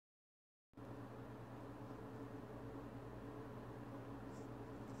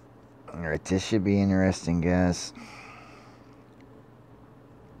Alright, this should be interesting, guys.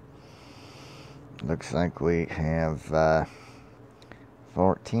 Looks like we have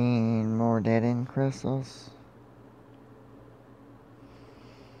 14 more Deadend Crystals.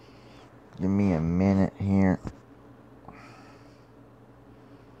 Give me a minute here.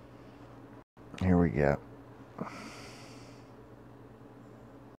 Here we go.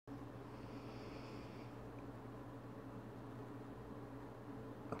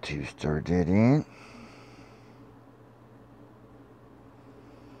 Two-star Deadend.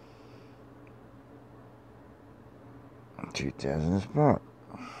 $2,000 spark.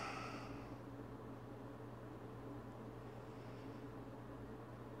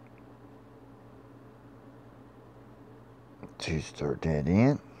 Two-star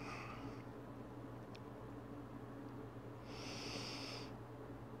Deadend.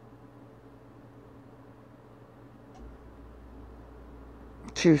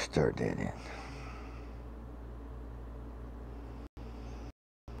 Two-star Deadend.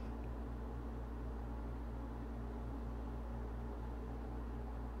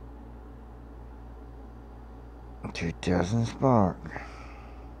 $2,000 spark.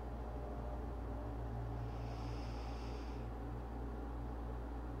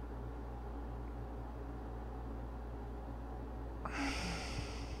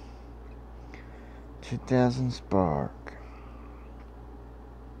 $2,000 spark.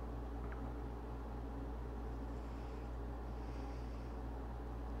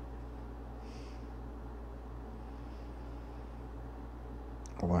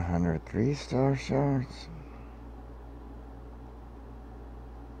 $103 shards.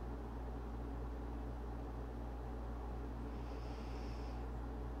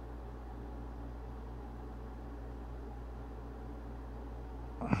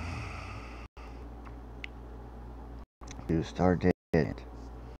 Two-star Deadend.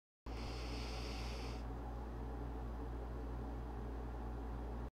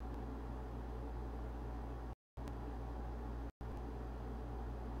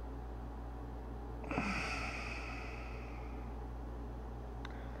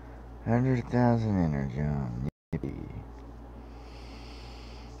 $100,000 energy on. Yippee.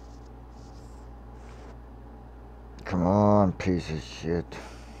 Come on, piece of shit.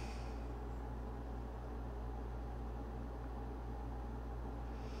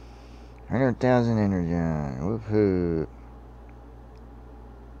 $100,000 energy on. Woohoo.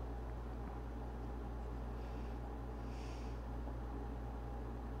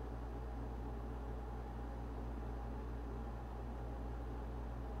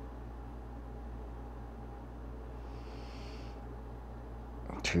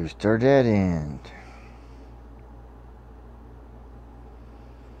 Two-star Deadend.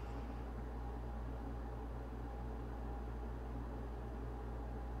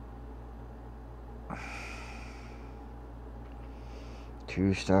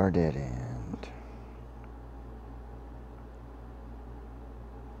 Two-star Deadend.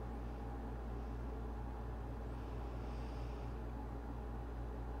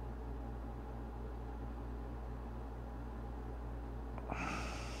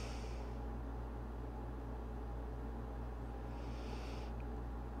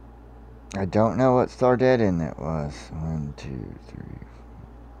 I don't know what star Deadend it was. 1, 2, 3.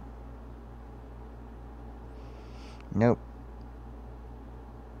 Nope.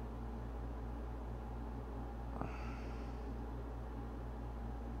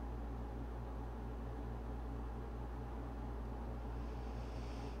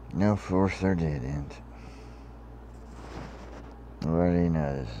 No 4-star Deadend. I already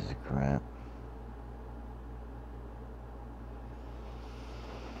know this is crap.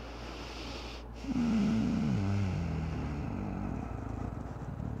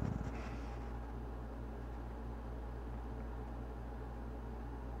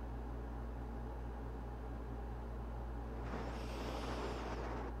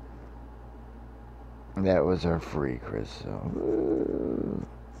 That was our free crystal.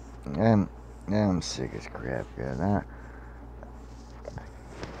 I'm sick as crap, guys. I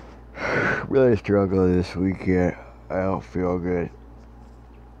really struggle this weekend. I don't feel good.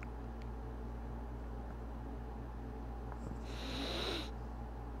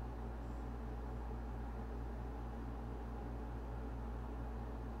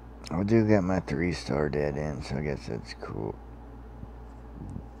 I do get my 3-star Deadend, so I guess that's cool.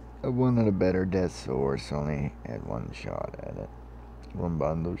 I wanted a better death source, only had one shot at it. One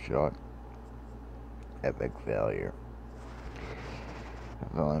bundle shot. Epic failure.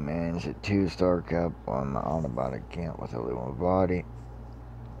 I've only managed a 2-star cup on my Autobot account with only one body.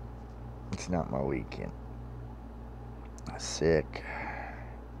 It's not my weekend. Sick.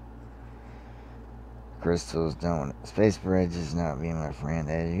 Crystals don't. Space Bridge is not being my friend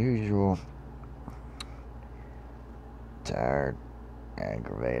as usual. Tired,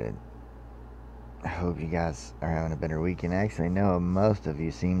 aggravated. I hope you guys are having a better weekend. Actually, no, most of you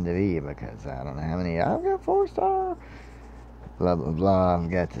seem to be, because I don't know how many. I've got 4-star. Blah, blah, blah.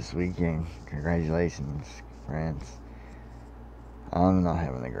 I've got this weekend. Congratulations, friends. I'm not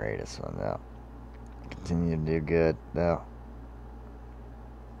having the greatest one, though. Continue to do good, though.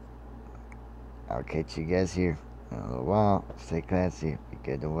 I'll catch you guys here in a little while. Stay classy. Be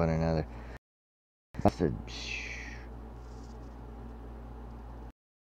good to one another.